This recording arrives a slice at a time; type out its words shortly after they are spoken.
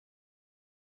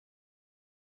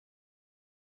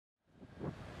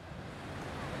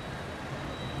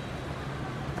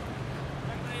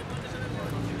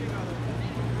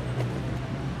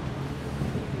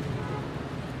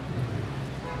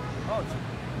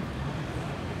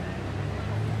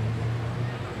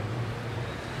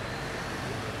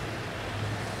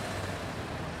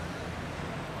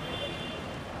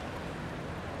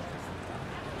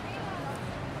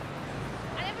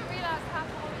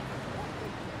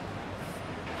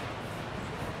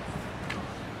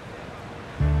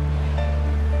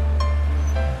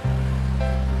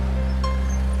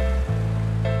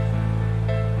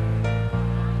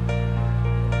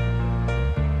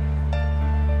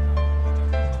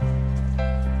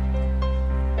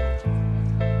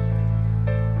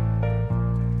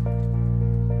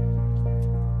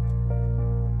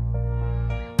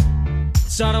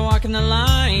Started walking the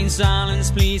line,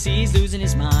 silence please, he's losing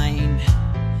his mind.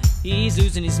 He's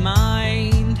losing his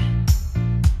mind.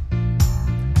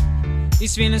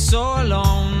 He's feeling so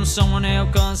alone, someone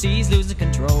help cause he's losing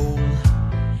control.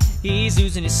 He's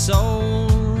losing his soul.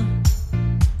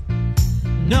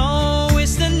 No,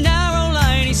 it's the narrow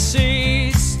line he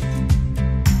sees.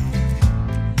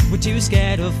 We're too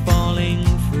scared of falling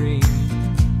free.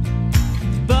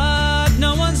 But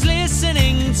no one's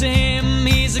listening to him.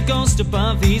 He's a ghost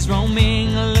above, he's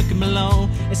roaming, looking below.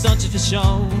 It's not just for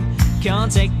show,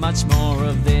 can't take much more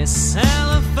of this.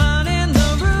 Elephant in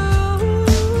the room,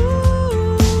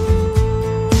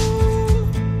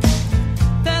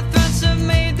 that threats have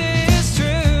made this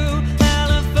true.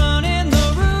 Elephant in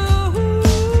the room.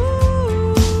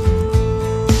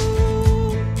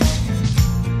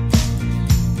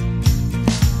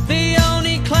 The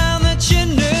only clown that you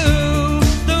knew.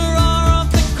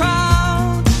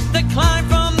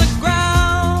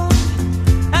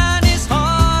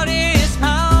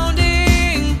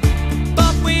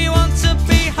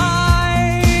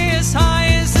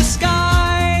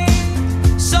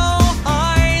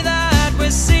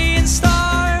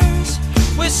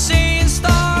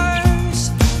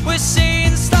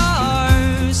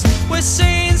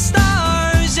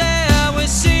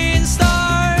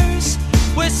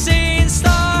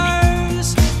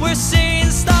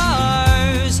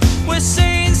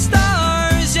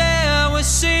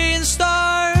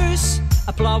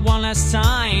 Applaud one last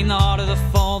time. The harder the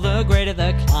fall, the greater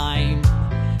the climb.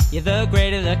 Yeah, the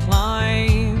greater the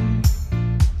climb.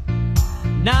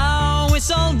 Now it's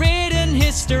all written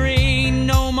history.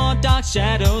 No more dark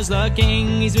shadows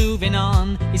lurking. He's moving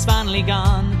on, he's finally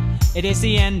gone. It is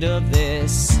the end of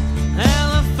this.